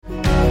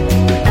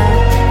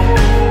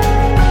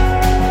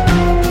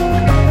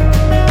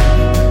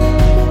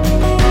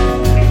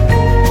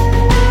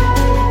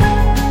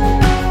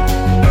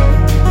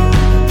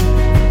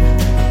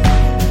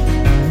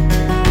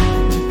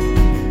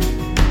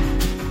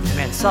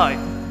So,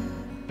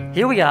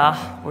 here we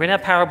are. We're in our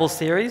parable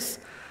series.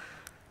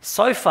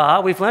 So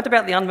far, we've learnt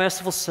about the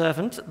unmerciful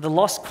servant, the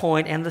lost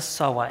coin, and the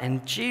sower.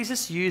 And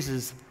Jesus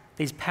uses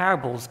these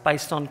parables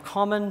based on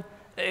common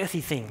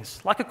earthy things,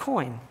 like a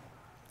coin,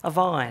 a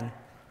vine,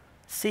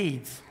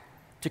 seeds,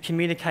 to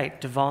communicate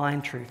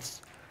divine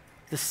truths.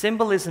 The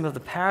symbolism of the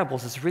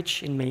parables is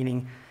rich in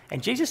meaning,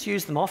 and Jesus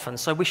used them often,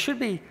 so we should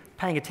be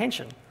paying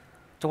attention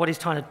to what he's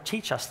trying to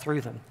teach us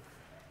through them.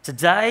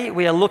 Today,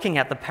 we are looking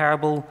at the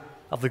parable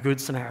of the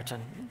Good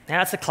Samaritan.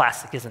 Now, it's a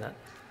classic, isn't it?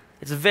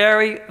 It's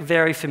very,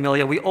 very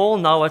familiar. We all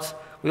know it.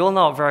 We all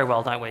know it very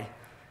well, don't we?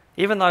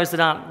 Even those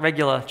that aren't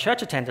regular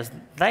church attenders,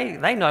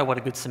 they know what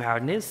a Good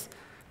Samaritan is.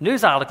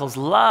 News articles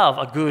love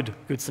a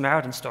Good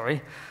Samaritan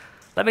story.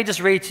 Let me just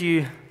read to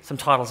you some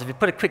titles. If you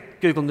put a quick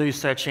Google News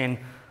search in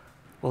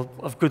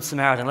of Good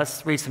Samaritan,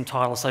 let's read some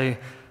titles. So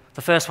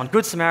the first one,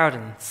 Good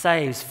Samaritan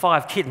saves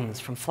 5 kittens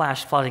from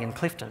flash flooding in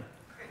Clifton.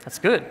 That's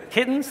good.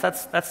 Kittens,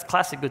 that's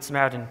classic Good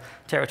Samaritan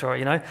territory,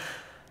 you know.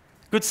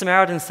 Good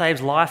Samaritan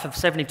saves life of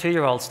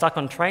 72-year-old stuck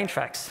on train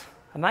tracks.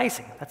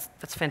 Amazing.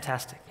 That's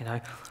fantastic, you know.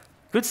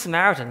 Good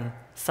Samaritan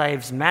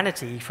saves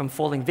manatee from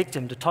falling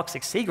victim to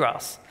toxic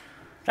seagrass.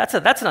 That's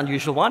an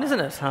unusual one, isn't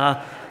it?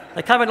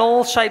 They come in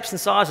all shapes and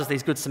sizes,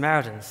 these Good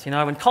Samaritans, you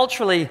know, and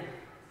culturally,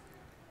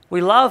 we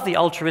love the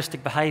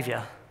altruistic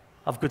behaviour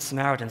of Good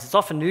Samaritans. It's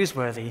often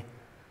newsworthy.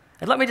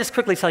 And let me just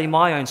quickly tell you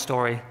my own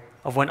story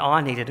of when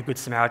I needed a Good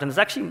Samaritan. There's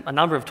actually a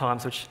number of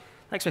times, which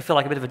makes me feel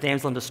like a bit of a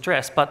damsel in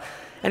distress. But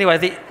anyway,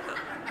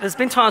 there's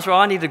been times where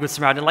I needed a Good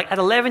Samaritan. Like at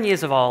 11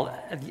 years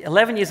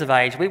of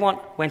age, we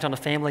went on a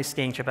family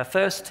skiing trip, our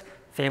first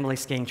family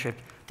skiing trip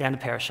down to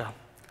Perisher.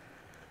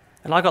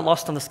 And I got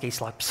lost on the ski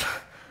slopes.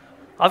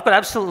 I've got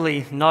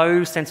absolutely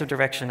no sense of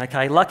direction,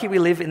 okay? Lucky we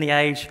live in the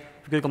age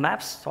of Google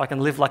Maps, so I can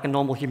live like a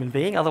normal human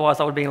being. Otherwise,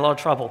 I would be in a lot of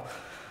trouble.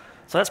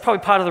 So that's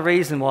probably part of the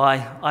reason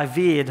why I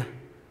veered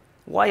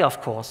way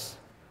off course.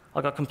 I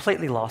got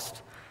completely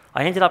lost.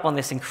 I ended up on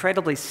this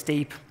incredibly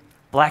steep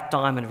black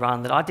diamond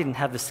run that I didn't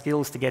have the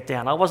skills to get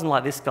down. I wasn't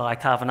like this guy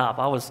carving up.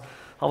 I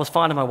was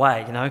finding my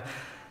way, you know.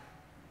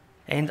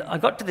 And I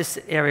got to this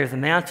area of the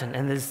mountain,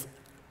 and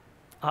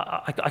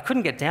I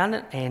couldn't get down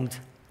it, and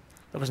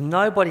there was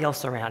nobody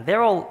else around.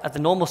 They're all at the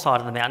normal side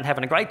of the mountain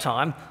having a great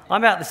time.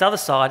 I'm out this other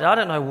side. I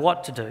don't know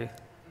what to do.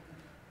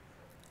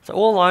 So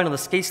all alone on the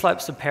ski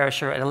slopes of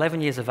Perisher at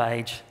 11 years of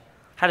age,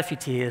 had a few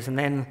tears, and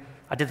then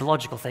I did the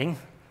logical thing.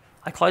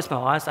 I closed my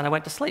eyes and I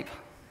went to sleep.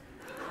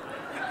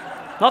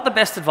 Not the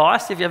best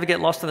advice if you ever get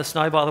lost in the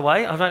snow, by the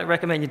way. I don't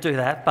recommend you do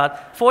that.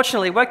 But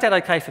fortunately, it worked out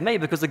okay for me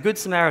because the Good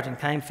Samaritan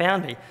came,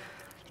 found me.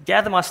 He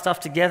gathered my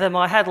stuff together.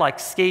 I had like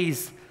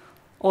skis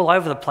all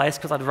over the place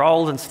because I'd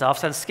rolled and stuff.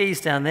 So I had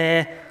skis down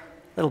there,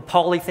 little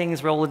poly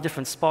things were all in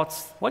different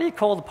spots. What do you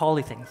call the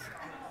poly things?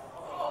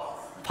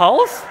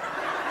 Poles?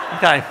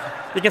 Okay.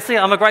 You can see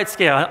I'm a great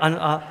skier.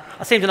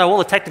 I seem to know all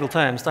the technical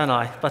terms, don't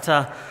I? But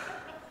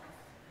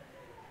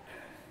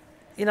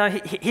you know,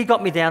 he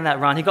got me down that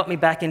run. He got me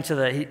back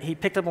into he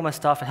picked up all my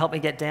stuff and helped me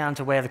get down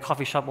to where the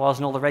coffee shop was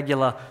and all the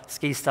regular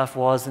ski stuff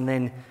was, and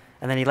then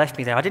he left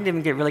me there. I didn't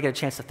even really get a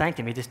chance to thank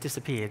him. He just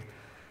disappeared.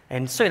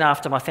 And soon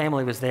after, my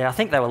family was there. I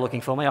think they were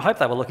looking for me. I hope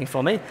they were looking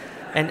for me.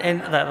 And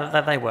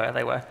they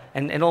were.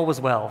 And all was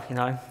well, you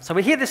know. So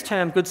we hear this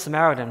term Good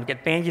Samaritan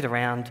get bandied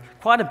around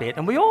quite a bit,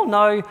 and we all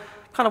know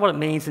kind of what it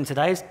means in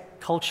today's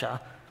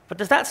culture, but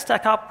does that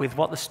stack up with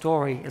what the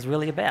story is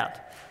really about?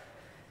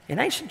 In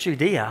ancient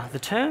Judea, the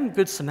term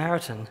Good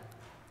Samaritan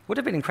would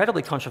have been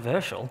incredibly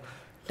controversial.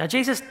 Now,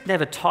 Jesus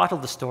never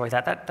titled the story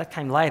that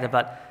came later,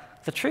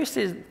 but the truth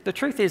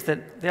is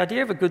that the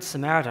idea of a Good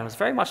Samaritan was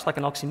very much like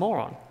an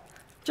oxymoron.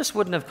 It just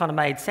wouldn't have kind of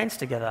made sense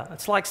together.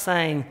 It's like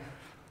saying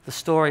the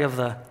story of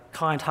the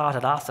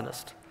kind-hearted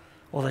arsonist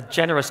or the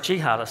generous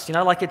jihadist. You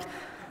know, like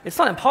it's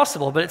not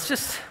impossible, but it's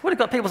just would have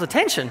got people's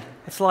attention.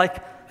 It's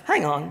like,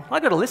 hang on,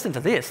 I've got to listen to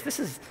this. This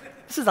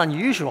is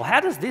unusual. How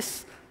does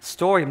this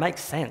story make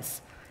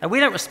sense? And we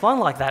don't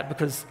respond like that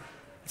because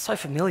it's so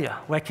familiar.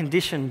 We're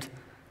conditioned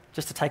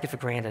just to take it for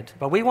granted.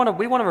 But we want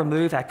to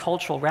remove our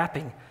cultural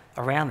wrapping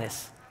around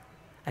this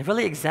and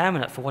really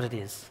examine it for what it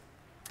is.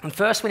 And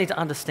first, we need to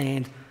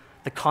understand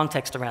the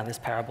context around this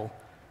parable.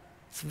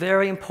 It's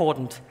very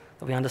important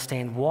that we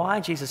understand why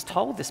Jesus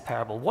told this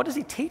parable. What is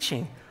he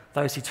teaching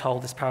those he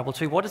told this parable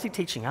to? What is he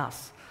teaching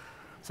us?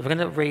 So we're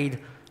going to read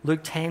Luke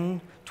 10,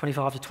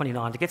 25 to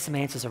 29 to get some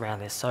answers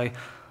around this. So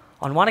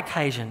on one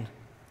occasion,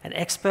 an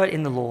expert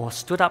in the law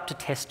stood up to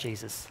test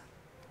Jesus.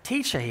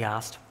 "Teacher," he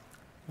asked,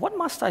 "what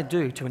must I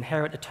do to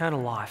inherit eternal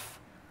life?"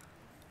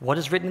 "What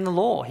is written in the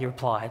law?" he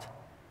replied.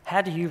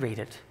 "How do you read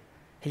it?"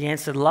 He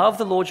answered, "Love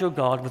the Lord your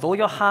God with all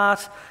your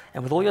heart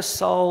and with all your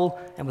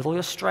soul and with all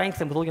your strength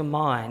and with all your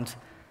mind,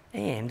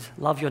 and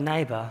love your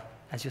neighbour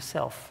as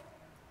yourself."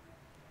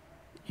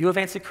 "You have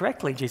answered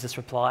correctly," Jesus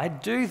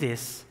replied. "Do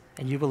this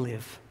and you will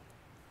live."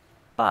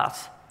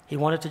 But he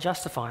wanted to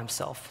justify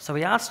himself. So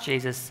he asked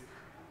Jesus,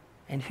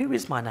 "And who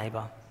is my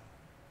neighbour?"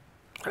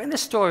 In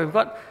this story, we've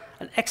got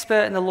an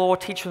expert in the law,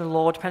 teacher in the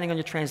law, depending on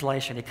your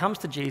translation. He comes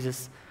to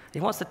Jesus. He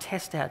wants to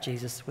test out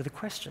Jesus with a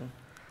question.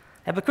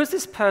 And because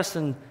this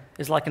person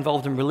is like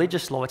involved in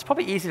religious law, it's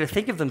probably easy to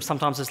think of them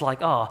sometimes as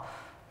like, oh,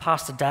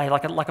 Pastor Dave,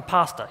 like a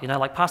pastor,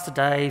 like Pastor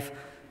Dave,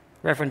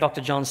 Reverend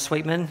Dr. John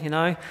Sweetman,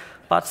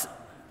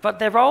 But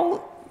their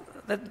role,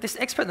 this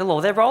expert in the law,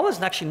 their role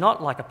is actually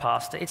not like a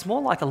pastor. It's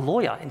more like a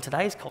lawyer in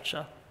today's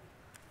culture.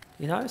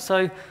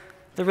 So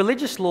the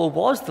religious law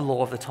was the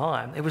law of the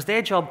time. It was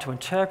their job to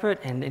interpret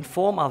and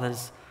inform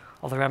others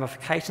of the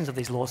ramifications of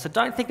these laws. So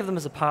don't think of them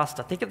as a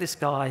pastor. Think of this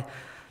guy,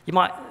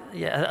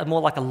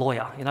 more like a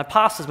lawyer.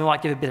 Pastors we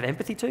might give a bit of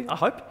empathy to, I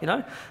hope,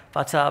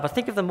 But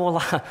think of them more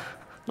like,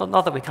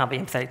 not that we can't be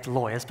empathetic to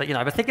lawyers, but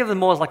think of them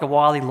more as like a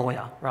wily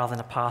lawyer rather than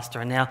a pastor.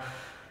 And now,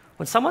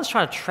 when someone's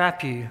trying to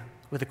trap you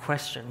with a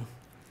question,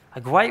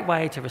 a great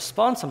way to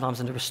respond sometimes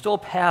and to restore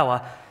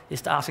power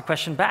is to ask a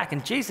question back.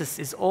 And Jesus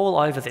is all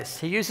over this.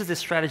 He uses this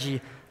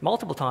strategy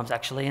multiple times,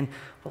 actually. And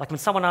like when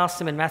someone asks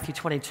him in Matthew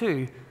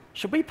 22,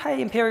 should we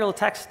pay imperial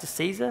tax to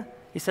Caesar?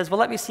 He says, well,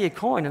 let me see a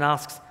coin, and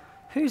asks,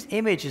 whose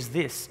image is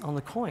this on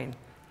the coin?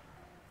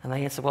 And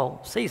they answer,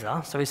 well,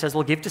 Caesar. So he says,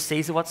 well, give to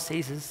Caesar what's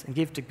Caesar's and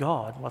give to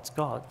God what's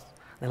God's.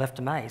 They're left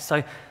amazed.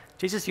 So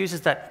Jesus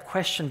uses that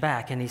question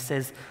back, and he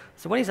says,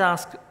 so when he's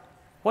asked,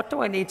 what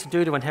do I need to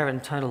do to inherit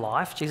eternal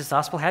life? Jesus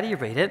asks, well, how do you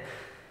read it?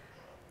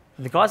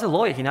 And the guy's a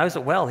lawyer. He knows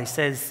it well. He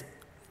says,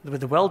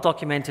 with the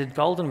well-documented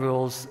golden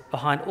rules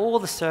behind all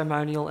the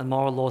ceremonial and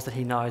moral laws that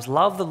he knows,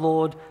 love the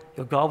Lord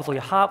your God with all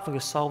your heart, with all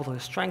your soul, with all your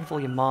strength, with all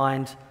your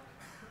mind,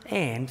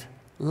 and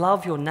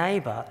love your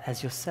neighbour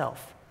as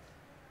yourself.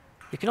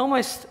 You can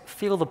almost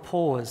feel the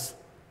pause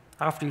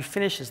after he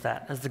finishes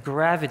that as the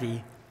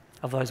gravity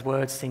of those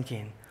words sink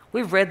in.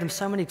 We've read them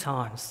so many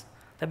times.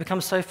 They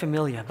become so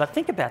familiar. But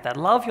think about that.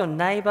 Love your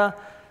neighbour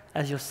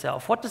as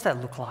yourself. What does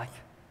that look like?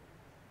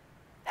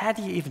 How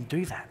do you even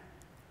do that?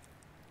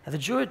 Now, the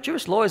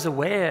Jewish law is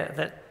aware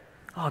that,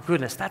 oh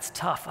goodness, that's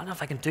tough. I don't know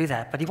if I can do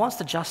that. But he wants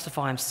to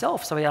justify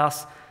himself, so he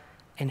asks,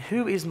 and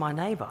who is my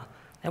neighbour?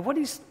 Now,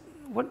 what's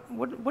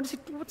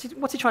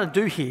he trying to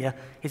do here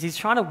is he's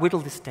trying to whittle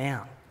this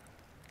down.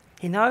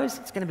 He knows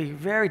it's going to be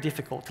very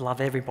difficult to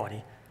love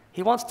everybody.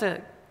 He wants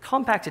to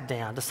compact it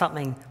down to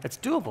something that's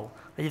doable,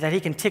 that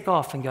he can tick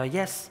off and go,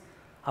 yes,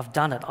 I've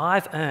done it.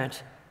 I've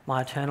earned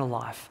my eternal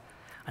life.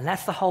 And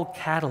that's the whole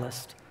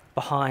catalyst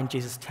behind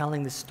Jesus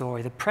telling this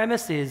story. The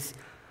premise is,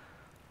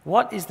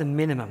 what is the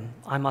minimum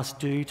I must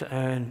do to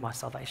earn my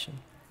salvation?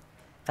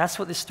 That's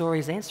what this story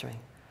is answering.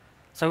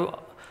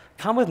 So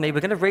come with me.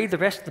 We're going to read the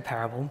rest of the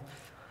parable,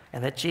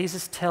 and that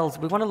Jesus tells,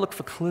 we want to look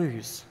for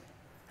clues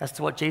as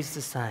to what Jesus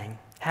is saying,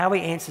 how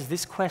he answers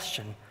this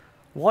question,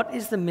 what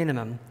is the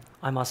minimum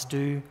I must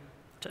do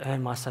to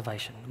earn my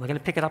salvation? We're going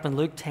to pick it up in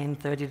Luke 10,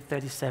 30 to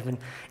 37.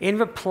 In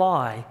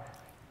reply,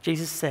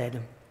 Jesus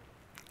said,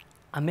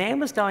 a man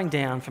was going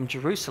down from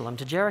Jerusalem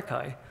to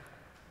Jericho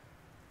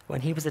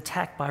when he was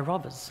attacked by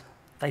robbers.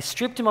 They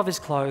stripped him of his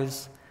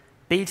clothes,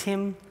 beat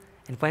him,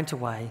 and went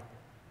away,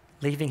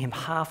 leaving him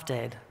half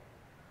dead.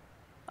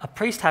 A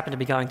priest happened to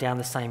be going down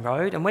the same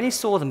road, and when he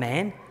saw the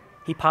man,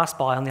 he passed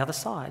by on the other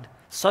side.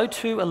 So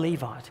too a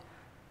Levite,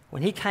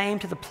 when he came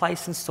to the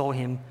place and saw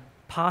him,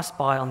 passed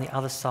by on the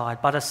other side.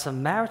 But a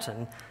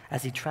Samaritan,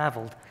 as he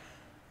travelled,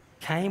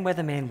 came where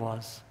the man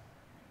was.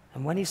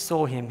 And when he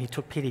saw him, he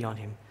took pity on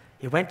him.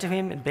 He went to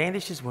him and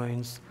bandaged his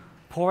wounds,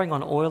 pouring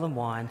on oil and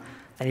wine.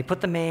 Then he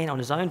put the man on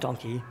his own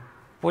donkey,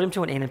 brought him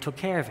to an inn and took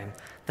care of him.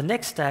 The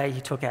next day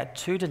he took out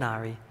 2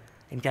 denarii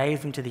and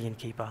gave them to the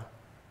innkeeper.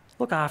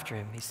 Look after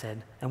him, he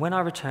said, and when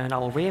I return, I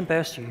will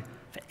reimburse you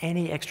for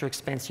any extra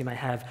expense you may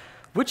have.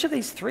 Which of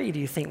these 3 do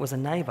you think was a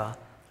neighbour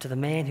to the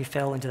man who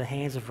fell into the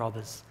hands of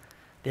robbers?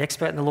 The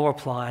expert in the law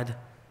replied,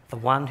 the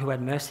one who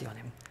had mercy on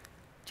him.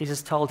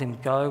 Jesus told him,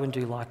 go and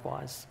do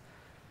likewise.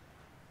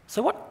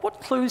 So what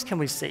clues can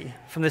we see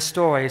from this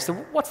story? So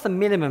what's the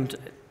minimum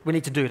we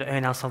need to do to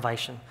earn our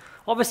salvation?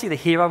 Obviously, the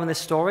hero in this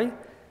story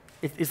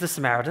is the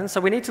Samaritan, so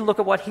we need to look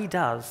at what he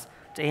does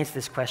to answer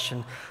this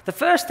question. The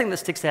first thing that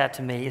sticks out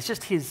to me is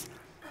just his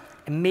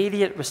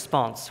immediate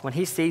response when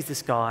he sees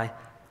this guy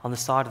on the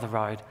side of the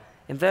road.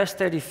 In verse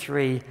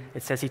 33,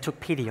 it says he took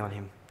pity on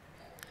him.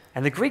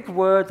 And the Greek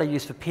word they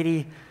use for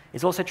pity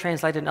is also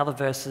translated in other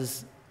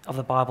verses of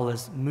the Bible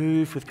as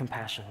moved with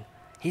compassion.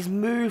 He's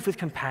moved with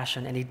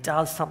compassion and he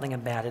does something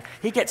about it.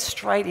 He gets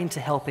straight into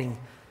helping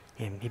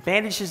him. He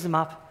bandages him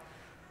up,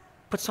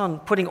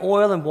 putting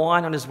oil and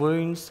wine on his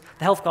wounds.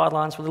 The health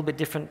guidelines were a little bit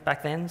different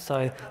back then,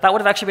 so that would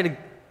have actually been a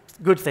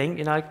good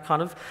thing,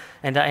 kind of.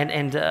 And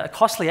a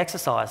costly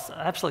exercise,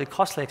 absolutely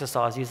costly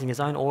exercise, using his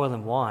own oil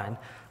and wine,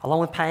 along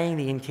with paying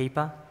the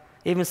innkeeper,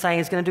 even saying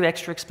he's going to do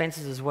extra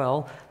expenses as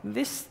well.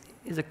 This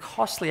is a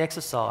costly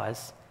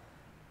exercise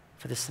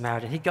for the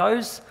Samaritan. He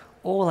goes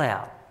all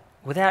out,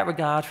 without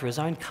regard for his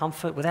own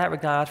comfort, without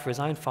regard for his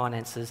own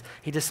finances.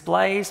 He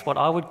displays what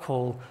I would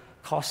call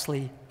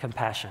costly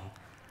compassion.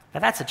 Now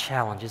that's a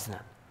challenge, isn't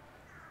it?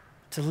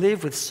 To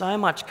live with so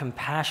much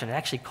compassion, it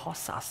actually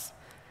costs us.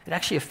 It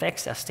actually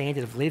affects our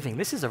standard of living.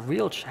 This is a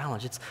real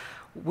challenge.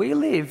 We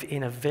live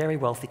in a very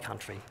wealthy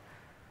country.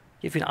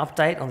 give you an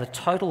update on the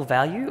total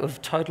value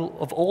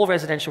of all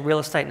residential real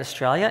estate in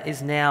Australia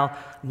is now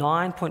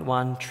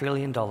 $9.1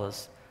 trillion.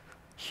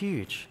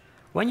 Huge.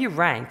 When you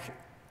rank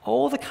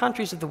all the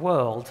countries of the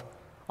world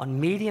on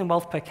median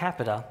wealth per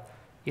capita,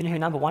 you know who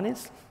number one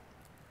is?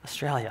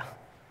 Australia.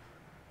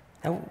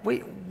 Now,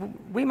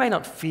 we may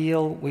not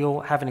feel we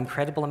all have an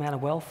incredible amount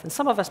of wealth, and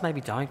some of us maybe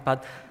don't,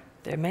 but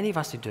there are many of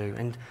us who do.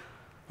 And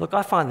look,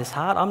 I find this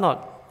hard. I'm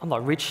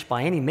not rich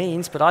by any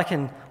means, but I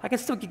can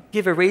still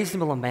give a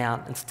reasonable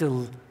amount and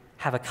still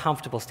have a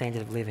comfortable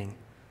standard of living.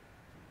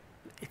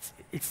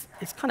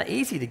 It's kind of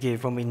easy to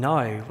give when we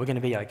know we're going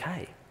to be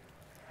okay.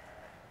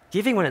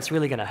 Giving when it's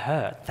really going to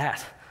hurt,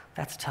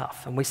 that's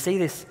tough. And we see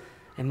this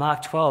in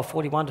Mark 12,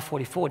 41 to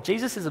 44.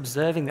 Jesus is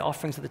observing the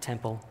offerings of the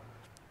temple.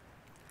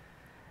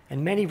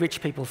 And many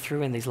rich people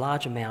threw in these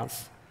large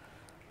amounts.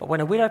 But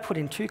when a widow put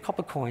in 2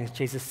 copper coins,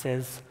 Jesus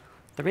says,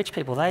 the rich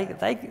people,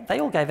 they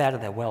all gave out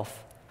of their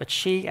wealth. But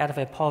she, out of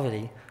her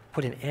poverty,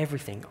 put in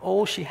everything,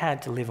 all she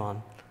had to live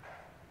on.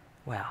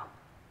 Wow,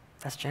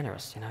 that's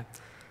generous, you know.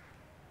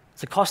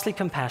 It's a costly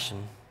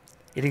compassion.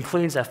 It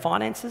includes our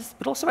finances,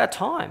 but also our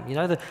time. You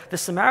know, the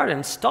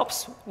Samaritan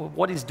stops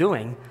what he's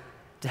doing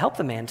to help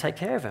the man take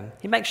care of him.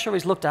 He makes sure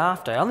he's looked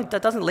after.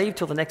 Doesn't leave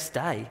till the next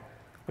day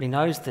when he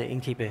knows the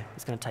innkeeper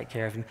is going to take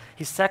care of him.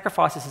 He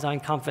sacrifices his own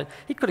comfort.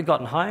 He could have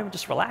gotten home and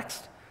just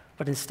relaxed,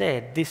 but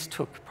instead, this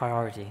took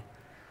priority.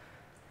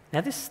 Now,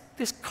 this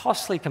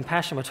costly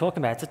compassion we're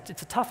talking about,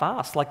 it's a tough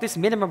ask. Like this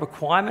minimum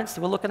requirements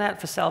that we're looking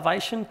at for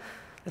salvation,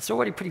 it's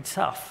already pretty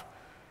tough.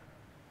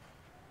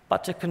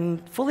 But to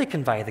fully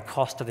convey the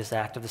cost of this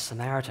act of the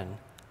Samaritan,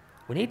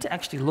 we need to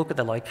actually look at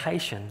the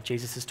location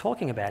Jesus is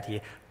talking about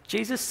here.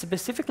 Jesus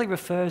specifically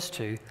refers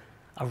to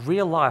a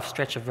real-life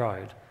stretch of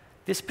road.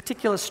 This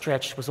particular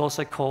stretch was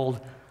also called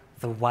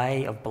the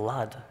Way of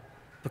Blood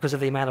because of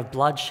the amount of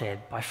bloodshed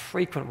by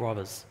frequent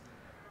robbers.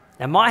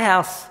 Now, my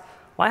house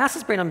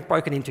has been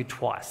broken into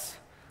twice,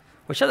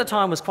 which at the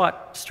time was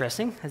quite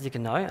distressing, as you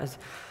can know.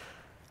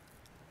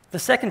 The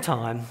second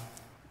time,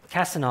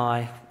 Cass and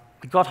I,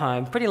 we got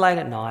home pretty late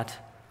at night,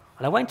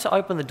 and I went to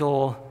open the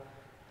door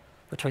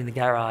between the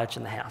garage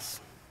and the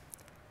house.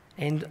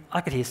 And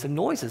I could hear some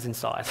noises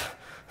inside.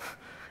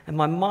 And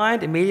my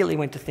mind immediately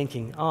went to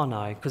thinking, oh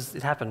no, because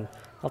it happened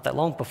not that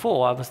long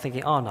before, I was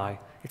thinking, oh no,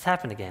 it's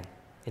happened again,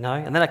 you know?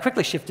 And then I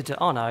quickly shifted to,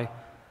 oh no,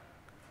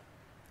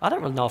 I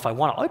don't really know if I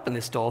want to open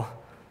this door.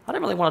 I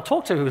don't really want to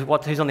talk to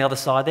who's on the other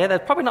side there. They're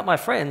probably not my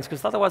friends,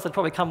 because otherwise they'd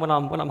probably come when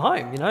I'm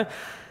home, you know?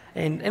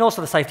 And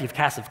also the safety of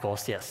Cass, of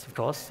course, yes,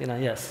 you know,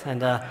 yes.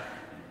 And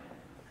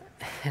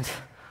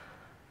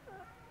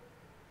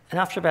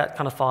after about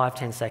kind of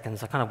 5-10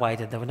 seconds, I kind of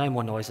waited. There were no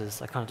more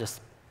noises. I kind of just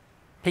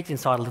peeked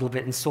inside a little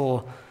bit and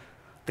saw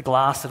the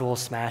glass had all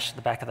smashed at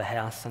the back of the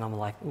house. And I'm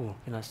like, ooh,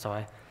 you know, so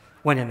I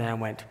went in there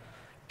and went,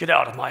 get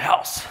out of my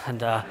house.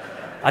 And I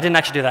didn't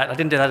actually do that. I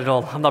didn't do that at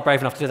all. I'm not brave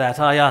enough to do that.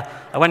 I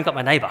went and got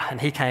my neighbour, and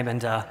he came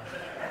and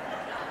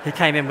he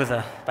came in with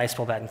a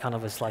baseball bat and kind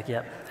of was like,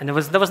 yep. And there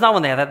was no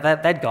one there.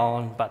 They'd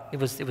gone, but it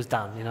was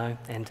done, you know.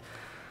 And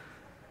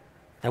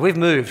now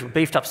we've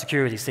beefed up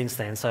security since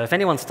then. So if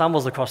anyone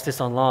stumbles across this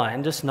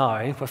online, just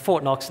know we're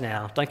Fort Knox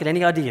now. Don't get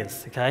any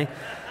ideas, okay?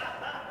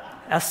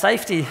 Our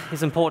safety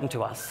is important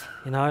to us,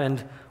 you know,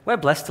 and we're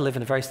blessed to live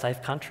in a very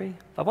safe country.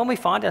 But when we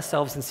find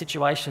ourselves in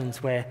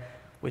situations where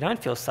we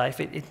don't feel safe,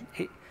 it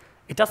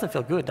doesn't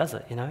feel good, does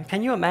it, you know?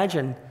 Can you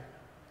imagine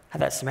how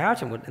that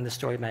Samaritan in the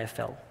story may have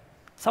felt?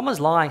 Someone's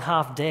lying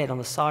half dead on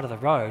the side of the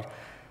road.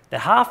 They're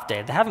half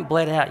dead. They haven't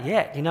bled out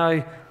yet. You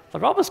know, the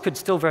robbers could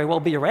still very well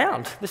be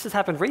around. This has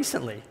happened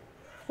recently.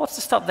 What's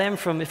to stop them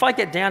from, if I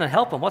get down and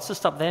help them, what's to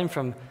stop them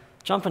from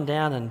jumping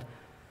down and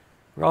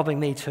robbing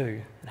me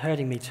too and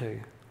hurting me too?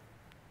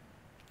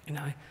 You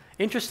know,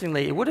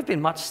 interestingly, it would have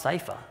been much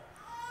safer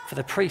for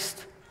the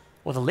priest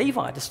or the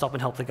Levite to stop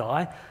and help the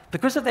guy.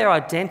 Because of their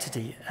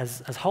identity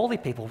as holy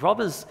people,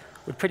 robbers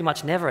would pretty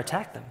much never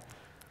attack them.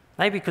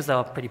 Maybe because they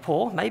were pretty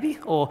poor, maybe,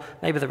 or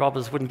maybe the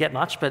robbers wouldn't get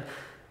much, but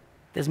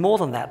there's more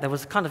than that. There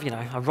was kind of, you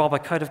know, a robber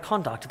code of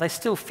conduct. They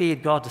still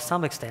feared God to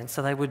some extent,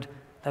 so they would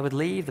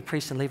leave the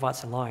priests and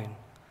Levites alone.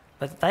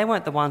 But they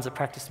weren't the ones that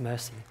practiced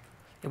mercy.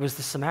 It was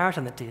the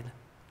Samaritan that did,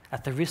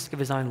 at the risk of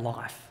his own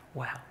life.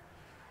 Wow,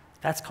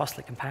 that's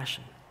costly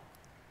compassion.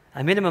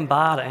 A minimum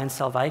bar to earn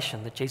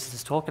salvation that Jesus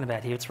is talking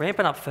about here, it's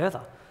ramping up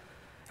further.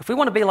 If we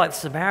want to be like the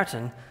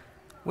Samaritan,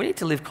 we need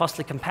to live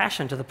costly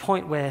compassion to the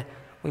point where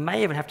we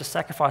may even have to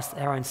sacrifice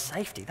our own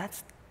safety.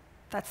 That's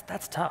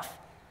tough.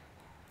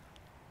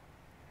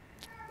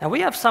 Now,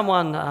 we have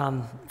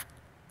someone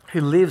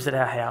who lives at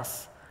our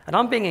house, and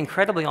I'm being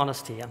incredibly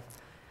honest here.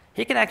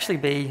 He can actually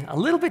be a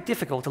little bit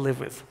difficult to live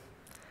with.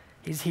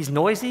 He's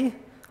noisy.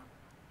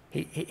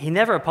 He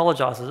never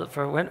apologises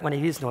for when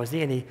he is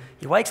noisy, and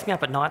he wakes me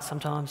up at night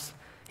sometimes.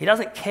 He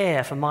doesn't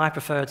care for my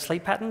preferred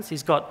sleep patterns.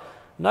 He's got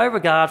no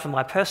regard for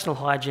my personal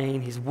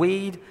hygiene. He's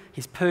weed,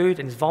 he's pooed,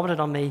 and he's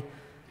vomited on me.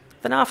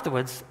 Then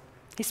afterwards,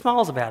 he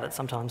smiles about it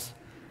sometimes,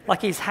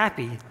 like he's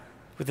happy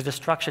with the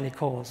destruction he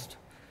caused.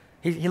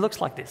 He looks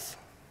like this.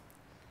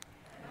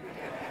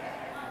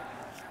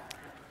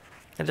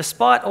 And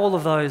despite all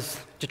of those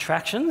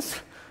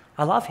detractions,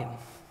 I love him.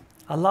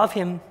 I love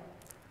him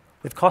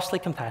with costly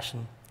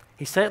compassion.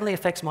 He certainly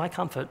affects my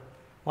comfort,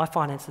 my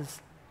finances,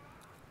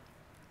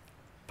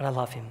 but I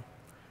love him.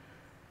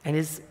 And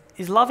is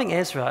loving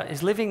Ezra,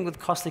 is living with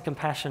costly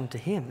compassion to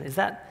him,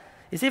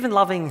 is even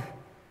loving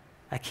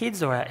our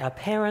kids or our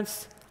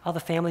parents,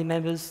 other family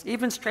members,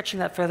 even stretching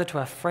that further to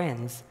our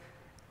friends,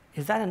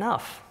 is that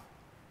enough?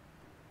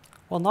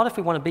 Well, not if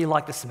we want to be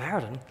like the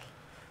Samaritan.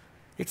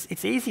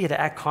 It's easier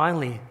to act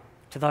kindly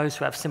to those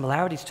who have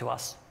similarities to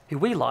us, who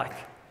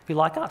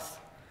like us.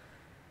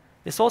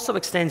 This also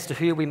extends to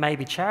who we may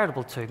be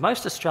charitable to.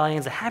 Most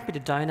Australians are happy to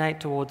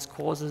donate towards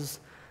causes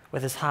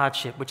where there's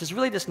hardship, which is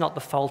really just not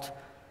the fault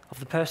of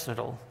the person at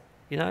all.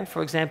 You know,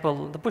 for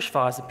example, the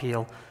bushfires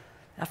appeal,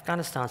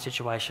 Afghanistan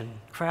situation,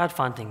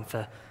 crowdfunding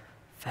for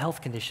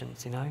health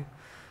conditions, you know.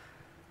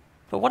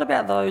 But what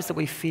about those that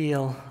we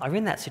feel are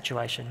in that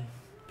situation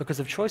because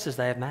of choices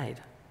they have made?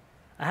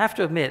 I have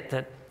to admit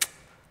that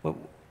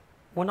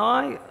when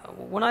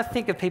I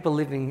think of people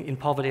living in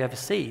poverty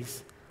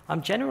overseas,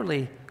 I'm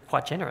generally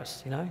quite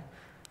generous, you know.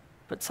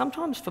 But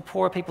sometimes for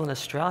poorer people in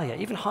Australia,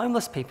 even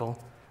homeless people,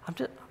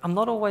 I'm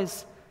not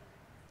always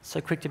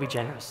so quick to be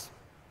generous.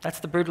 That's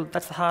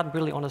the hard and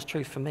brutally honest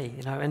truth for me,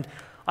 you know. And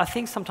I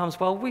think sometimes,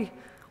 well, we've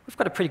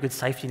got a pretty good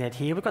safety net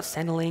here. We've got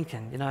Centrelink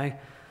and, you know,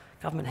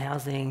 government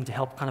housing to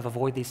help kind of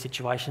avoid these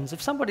situations.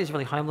 If somebody's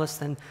really homeless,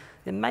 then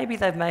maybe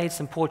they've made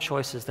some poor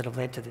choices that have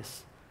led to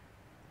this.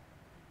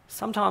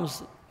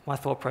 Sometimes my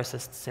thought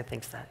process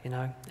thinks that, you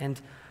know. And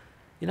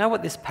you know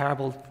what this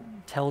parable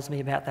tells me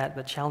about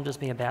that challenges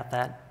me about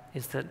that,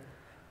 is that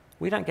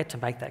we don't get to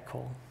make that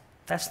call.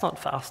 That's not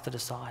for us to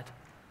decide.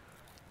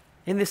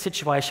 In this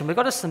situation, we've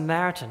got a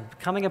Samaritan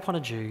coming upon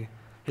a Jew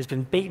who's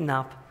been beaten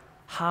up,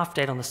 half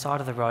dead on the side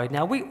of the road.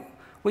 Now,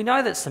 we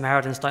know that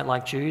Samaritans don't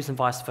like Jews and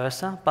vice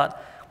versa,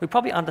 but we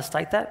probably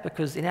understate that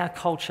because in our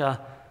culture,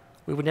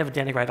 we would never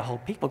denigrate a whole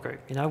people group.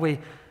 You know,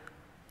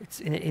 it's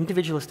in an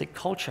individualistic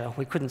culture,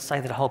 we couldn't say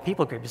that a whole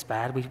people group is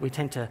bad. We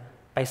tend to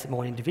base it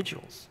more on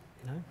individuals,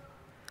 you know.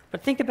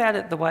 But think about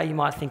it the way you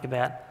might think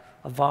about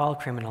a vile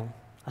criminal.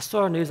 I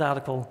saw a news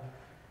article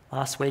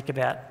last week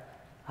about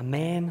a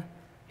man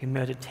who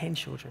murdered 10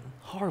 children.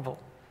 Horrible.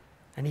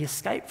 And he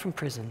escaped from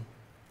prison.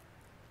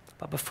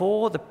 But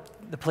before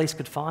the police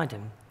could find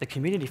him, the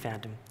community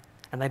found him,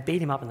 and they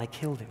beat him up and they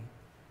killed him.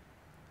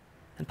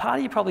 And part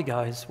of you probably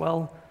goes,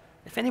 well,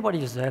 if anybody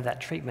deserved that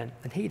treatment,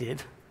 then he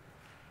did.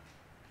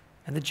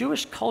 And the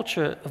Jewish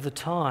culture of the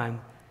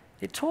time,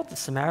 it taught that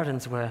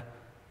Samaritans were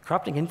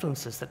corrupting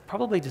influences that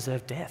probably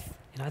deserved death.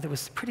 You know, that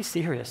was pretty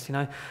serious, you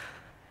know,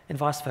 and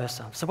vice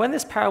versa. So when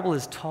this parable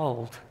is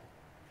told,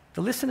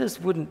 the listeners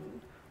would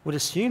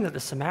assume that the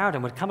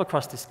Samaritan would come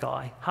across this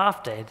guy,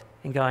 half dead,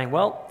 and going,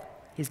 well,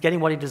 he's getting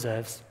what he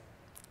deserves.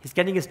 He's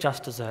getting his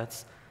just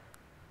deserts.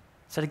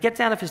 So to get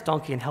down off his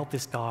donkey and help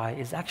this guy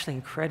is actually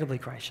incredibly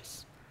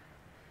gracious.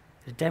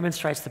 It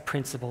demonstrates the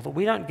principle that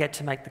we don't get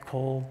to make the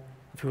call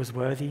of who is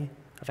worthy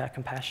of our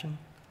compassion.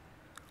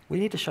 We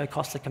need to show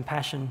costly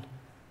compassion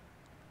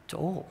to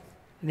all.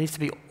 It needs to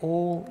be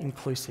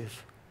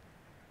all-inclusive.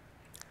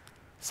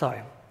 So,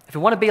 if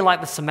we want to be like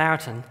the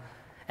Samaritan,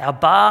 our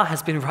bar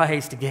has been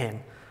raised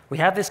again. We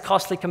have this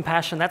costly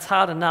compassion. That's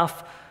hard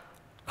enough.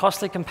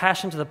 Costly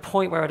compassion to the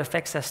point where it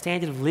affects our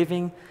standard of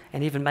living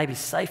and even maybe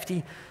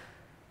safety.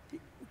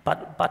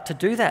 But to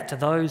do that to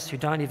those who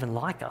don't even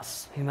like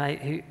us, who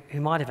might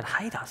even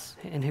hate us,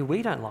 and who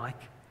we don't like,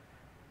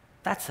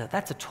 that's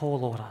a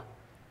tall order.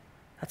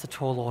 That's a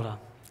tall order.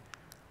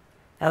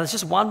 Now, there's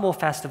just one more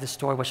facet of this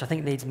story which I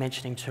think needs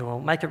mentioning too. I'll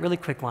make it a really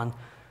quick one.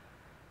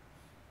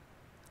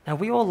 Now,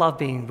 we all love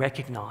being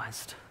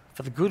recognised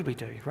for the good we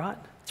do, right?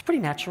 It's pretty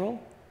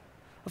natural.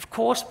 Of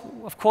course,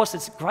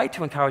 it's great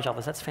to encourage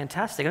others. That's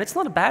fantastic. And it's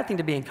not a bad thing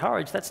to be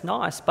encouraged. That's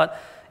nice. But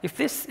if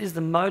this is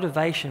the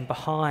motivation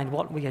behind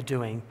what we are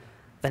doing,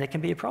 then it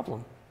can be a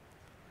problem.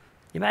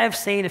 You may have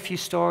seen a few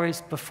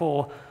stories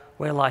before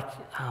where, like,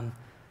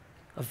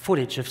 of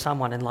footage of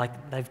someone and,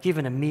 like, they've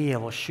given a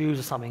meal or shoes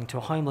or something to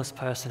a homeless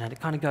person and it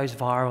kind of goes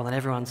viral and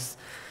everyone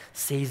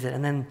sees it.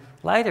 And then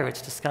later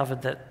it's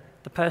discovered that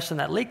the person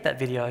that leaked that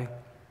video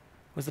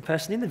was the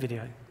person in the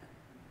video,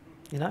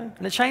 you know?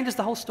 And it changes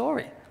the whole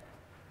story.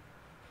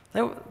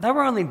 They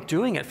were only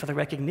doing it for the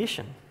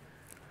recognition.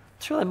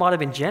 Sure, they might have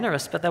been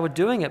generous, but they were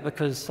doing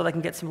it so they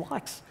can get some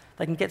likes.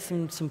 They can get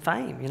some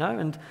fame, you know?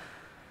 And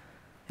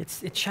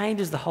it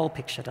changes the whole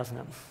picture, doesn't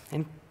it?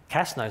 And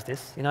Cass knows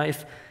this. You know,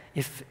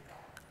 if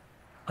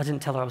I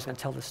didn't tell her I was going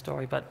to tell this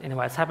story, but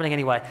anyway, it's happening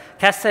anyway.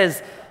 Cass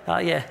says,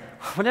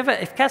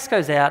 if Cass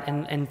goes out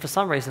and for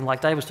some reason,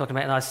 like Dave was talking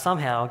about, and I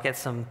somehow get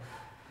some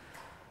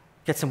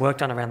work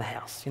done around the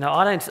house. You know,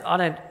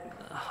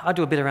 I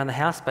do a bit around the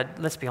house, but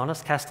let's be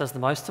honest, Cass does the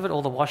most of it,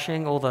 all the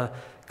washing, all the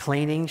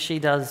cleaning. She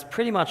does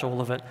pretty much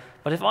all of it.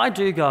 But if I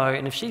do go,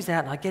 and if she's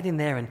out and I get in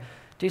there and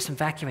do some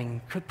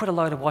vacuuming, could put a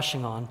load of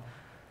washing on,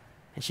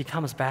 and she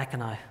comes back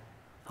and I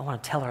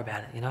want to tell her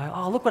about it, you know.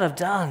 Oh, look what I've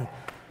done.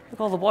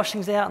 Look, all the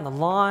washing's out and the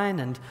line,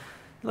 and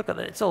look at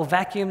it, it's all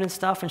vacuumed and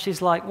stuff. And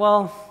she's like,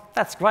 well,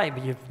 that's great,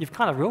 but you've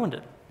kind of ruined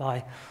it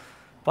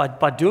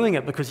by doing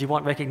it because you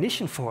want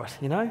recognition for it,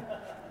 you know?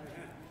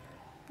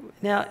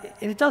 Now,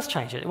 it does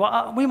change it.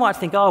 Well, we might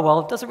think, oh,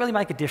 well, does it really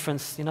make a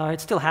difference? You know,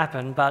 it still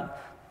happened,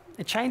 but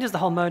it changes the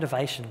whole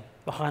motivation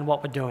behind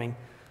what we're doing.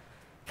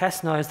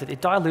 Cass knows that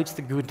it dilutes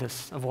the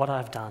goodness of what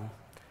I've done.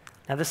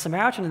 Now, the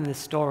Samaritan in this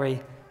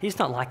story, he's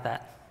not like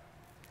that.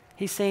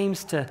 He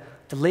seems to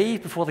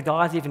leave before the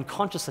guy's even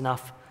conscious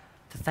enough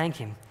to thank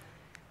him.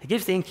 He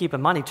gives the innkeeper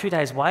money, 2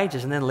 days'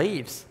 wages, and then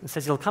leaves and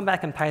says he'll come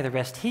back and pay the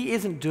rest. He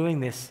isn't doing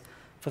this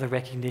for the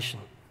recognition.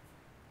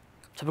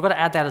 So we've got to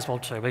add that as well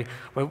too.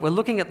 We're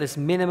looking at this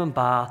minimum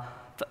bar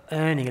for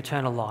earning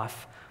eternal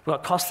life. We've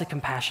got costly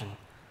compassion,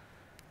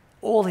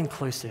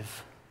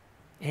 all-inclusive,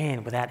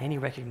 and without any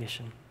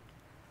recognition.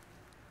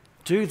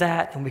 Do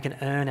that and we can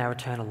earn our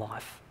eternal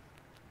life.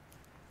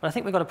 But I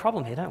think we've got a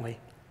problem here, don't we?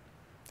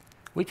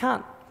 We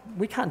can't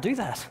do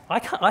that.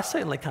 I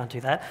certainly can't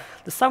do that.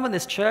 There's some in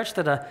this church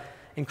that are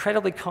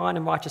incredibly kind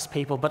and righteous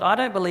people, but I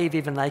don't believe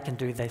even they can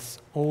do this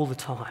all the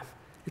time.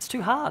 It's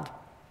too hard.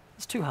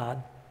 It's too hard.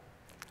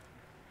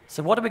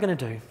 So what are we going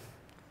to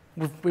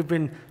do? We've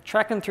been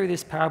tracking through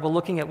this parable,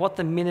 looking at what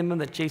the minimum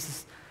that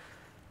Jesus,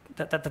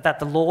 that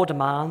the law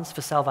demands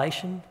for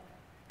salvation,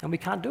 and we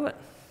can't do it.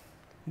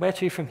 Where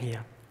to from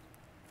here?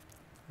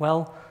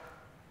 Well,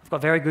 I've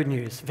got very good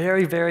news.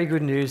 Very, very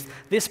good news.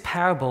 This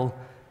parable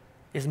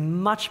is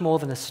much more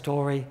than a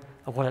story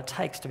of what it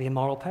takes to be a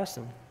moral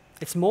person.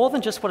 It's more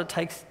than just what it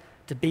takes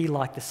to be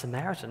like the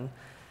Samaritan.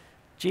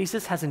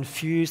 Jesus has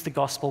infused the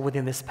gospel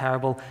within this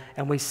parable,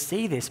 and we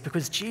see this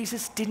because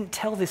Jesus didn't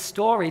tell this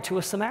story to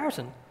a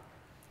Samaritan.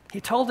 He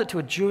told it to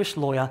a Jewish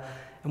lawyer,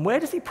 and where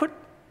does he put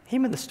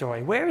him in the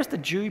story? Where is the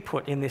Jew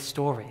put in this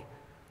story?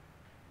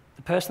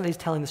 The person that he's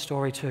telling the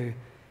story to,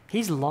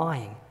 he's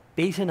lying,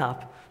 beaten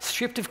up,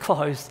 stripped of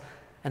clothes,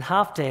 and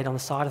half dead on the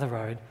side of the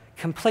road,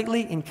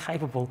 completely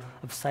incapable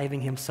of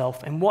saving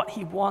himself. And what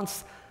he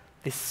wants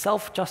this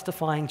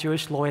self-justifying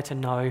Jewish lawyer to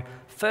know,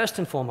 first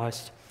and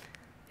foremost,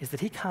 is that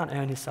he can't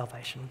earn his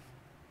salvation.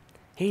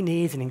 He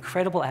needs an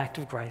incredible act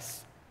of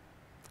grace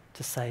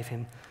to save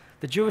him.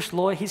 The Jewish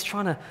lawyer, he's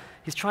trying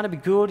to be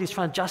good, he's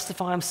trying to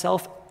justify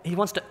himself, he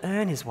wants to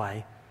earn his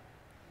way.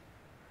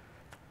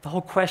 The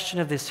whole question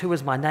of this, who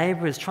is my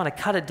neighbour, is trying to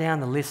cut it down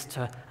the list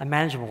to a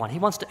manageable one. He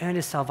wants to earn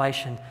his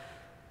salvation,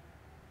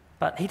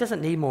 but he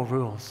doesn't need more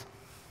rules.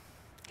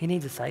 He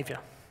needs a saviour.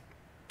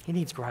 He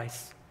needs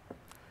grace.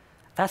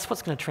 That's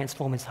what's going to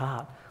transform his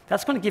heart.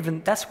 That's going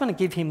to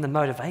give him the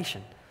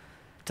motivation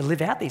to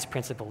live out these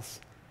principles.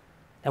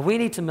 Now we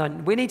need to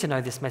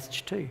know this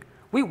message too.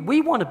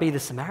 We want to be the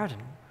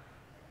Samaritan.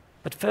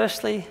 But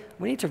firstly,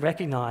 we need to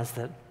recognise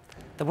that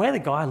we're the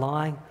guy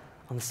lying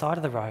on the side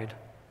of the road,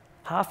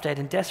 half dead,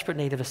 in desperate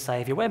need of a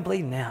saviour. We're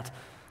bleeding out.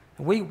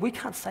 And we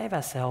can't save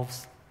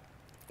ourselves.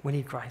 We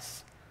need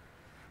grace.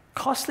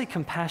 Costly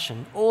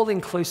compassion,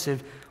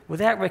 all-inclusive,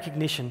 without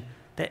recognition.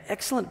 They're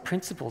excellent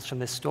principles from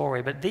this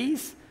story, but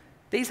these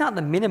aren't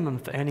the minimum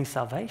for earning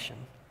salvation.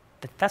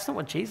 That's not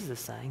what Jesus is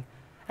saying.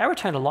 Our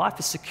eternal life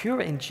is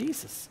secure in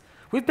Jesus.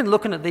 We've been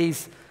looking at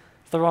these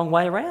the wrong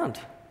way around.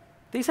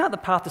 These aren't the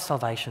path to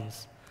salvation.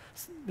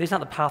 These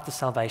aren't the path to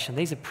salvation.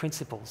 These are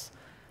principles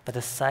that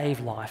a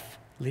saved life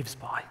lives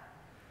by.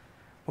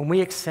 When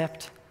we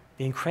accept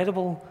the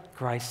incredible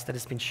grace that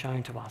has been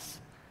shown to us,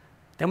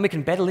 then we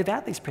can better live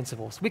out these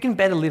principles. We can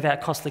better live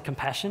out costly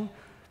compassion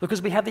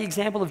because we have the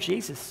example of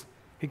Jesus,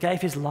 who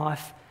gave his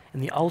life in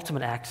the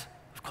ultimate act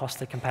of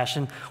costly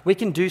compassion. We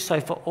can do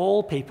so for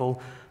all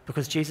people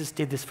because Jesus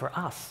did this for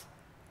us,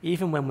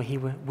 even when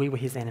we were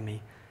his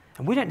enemy.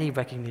 And we don't need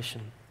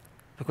recognition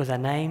because our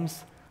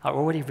names are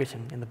already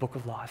written in the book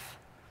of life.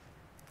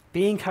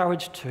 Be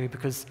encouraged too,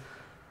 because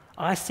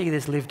I see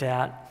this lived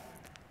out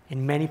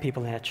in many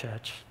people in our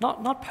church.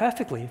 Not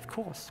perfectly, of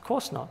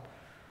course not.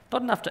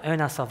 Not enough to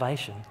earn our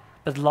salvation,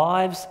 but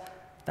lives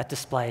that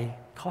display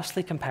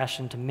costly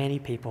compassion to many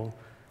people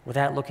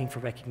without looking for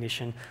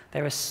recognition.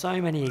 There are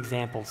so many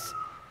examples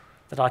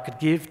that I could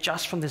give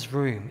just from this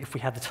room if we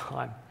had the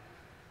time.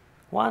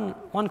 One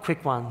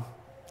quick one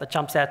that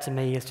jumps out to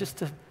me is just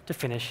to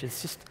finish.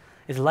 Is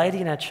a lady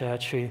in our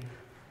church who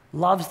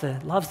loves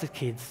the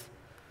kids,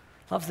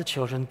 loves the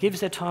children,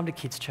 gives her time to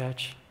kids'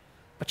 church,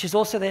 but she's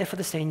also there for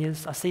the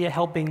seniors. I see her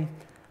helping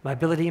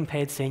mobility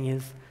impaired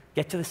seniors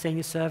get to the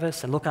senior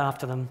service and look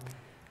after them.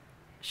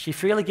 She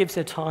freely gives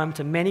her time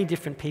to many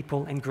different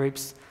people and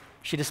groups.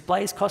 She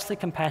displays costly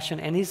compassion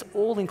and is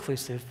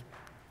all-inclusive.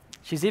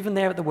 She's even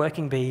there at the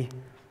working bee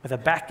with her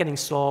back getting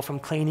sore from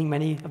cleaning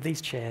many of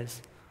these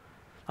chairs.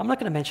 I'm not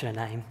going to mention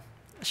her name.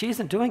 She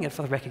isn't doing it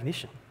for the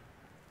recognition.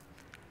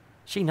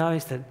 She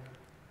knows that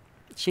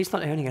she's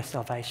not earning her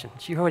salvation.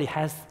 She already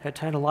has her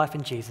eternal life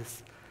in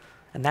Jesus,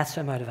 and that's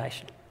her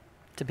motivation,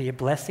 to be a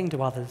blessing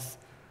to others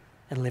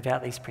and live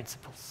out these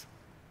principles.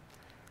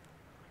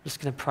 I'm just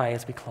going to pray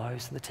as we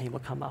close, and the team will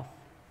come up.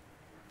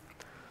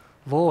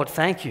 Lord,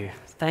 thank you,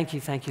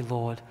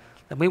 Lord,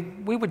 that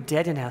we were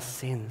dead in our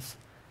sins,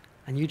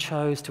 and you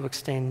chose to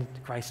extend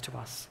grace to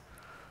us.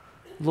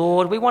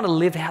 Lord, we want to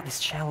live out this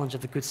challenge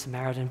of the Good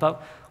Samaritan,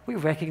 but we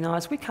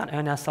recognize we can't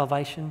earn our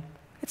salvation.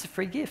 It's a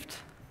free gift.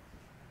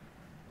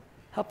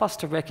 Help us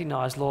to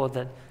recognize, Lord,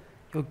 that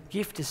your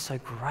gift is so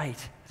great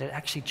that it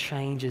actually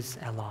changes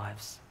our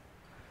lives.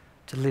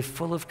 To live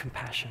full of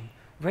compassion,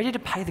 ready to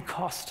pay the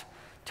cost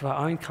to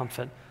our own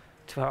comfort,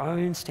 to our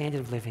own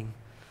standard of living.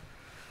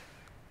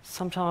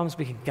 Sometimes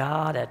we can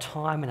guard our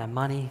time and our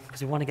money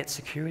because we want to get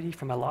security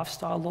from our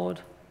lifestyle, Lord.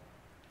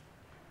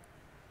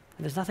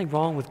 And there's nothing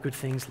wrong with good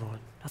things, Lord.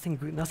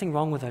 Nothing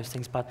wrong with those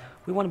things, but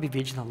we want to be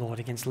vigilant, Lord,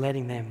 against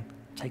letting them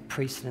take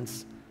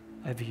precedence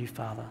over you,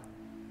 Father.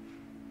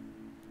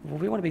 Well,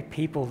 we want to be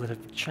people that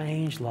have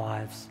changed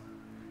lives.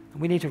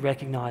 And we need to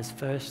recognize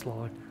first,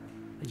 Lord,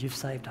 that you've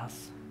saved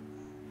us.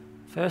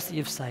 First, that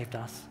you've saved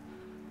us.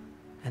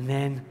 And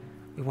then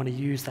we want to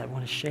use that, we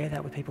want to share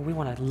that with people. We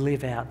want to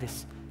live out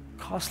this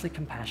costly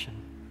compassion.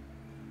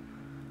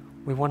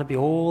 We want to be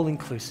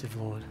all-inclusive,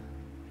 Lord.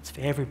 It's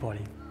for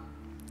everybody.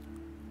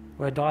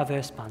 We're a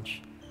diverse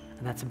bunch,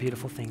 and that's a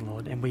beautiful thing,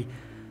 Lord. And we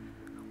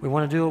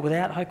want to do it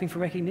without hoping for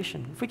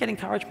recognition. If we get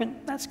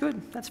encouragement, that's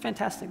good. That's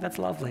fantastic. That's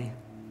lovely.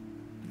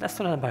 That's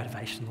not our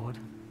motivation, Lord.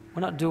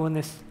 We're not doing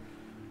this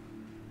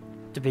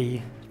to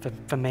be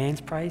for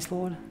man's praise,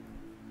 Lord.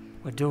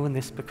 We're doing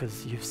this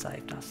because you've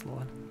saved us,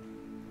 Lord.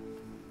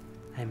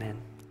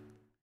 Amen.